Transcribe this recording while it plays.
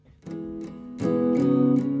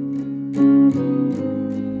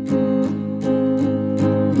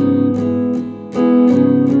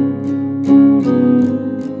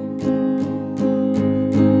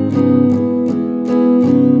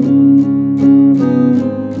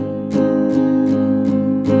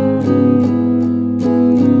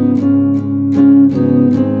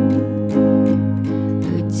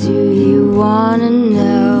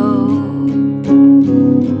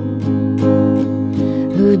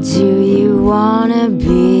do you wanna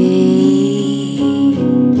be?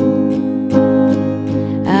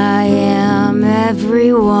 I am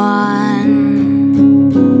everyone.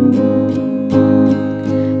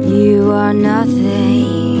 You are nothing.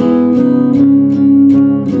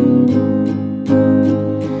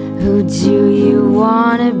 Who do you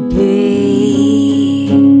wanna be?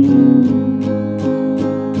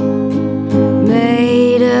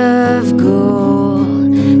 Made of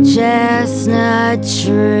gold, chestnut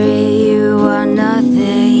tree, you are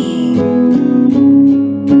nothing.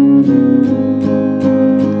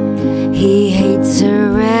 He hates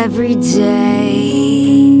her every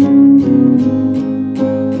day.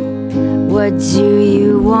 What do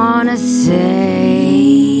you wanna say?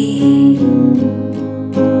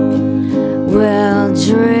 Well,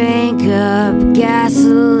 drink up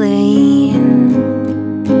gasoline,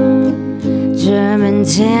 German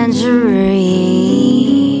tangerine.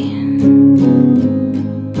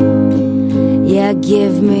 Yeah,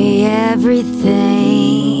 give me everything.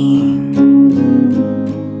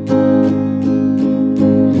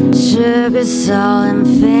 Sugar, salt, and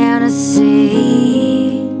fantasy.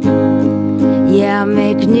 Yeah,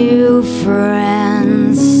 make new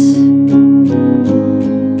friends,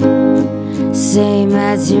 same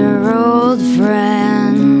as your old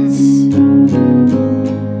friends.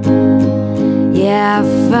 Yeah,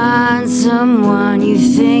 find someone you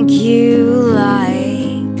think you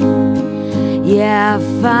like. Yeah,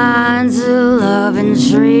 find a love and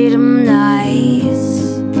treat 'em nice.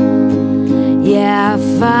 Yeah,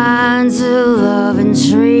 find a love and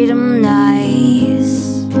treat 'em nice.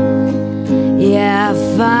 Yeah,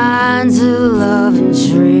 find a love and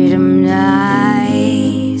treat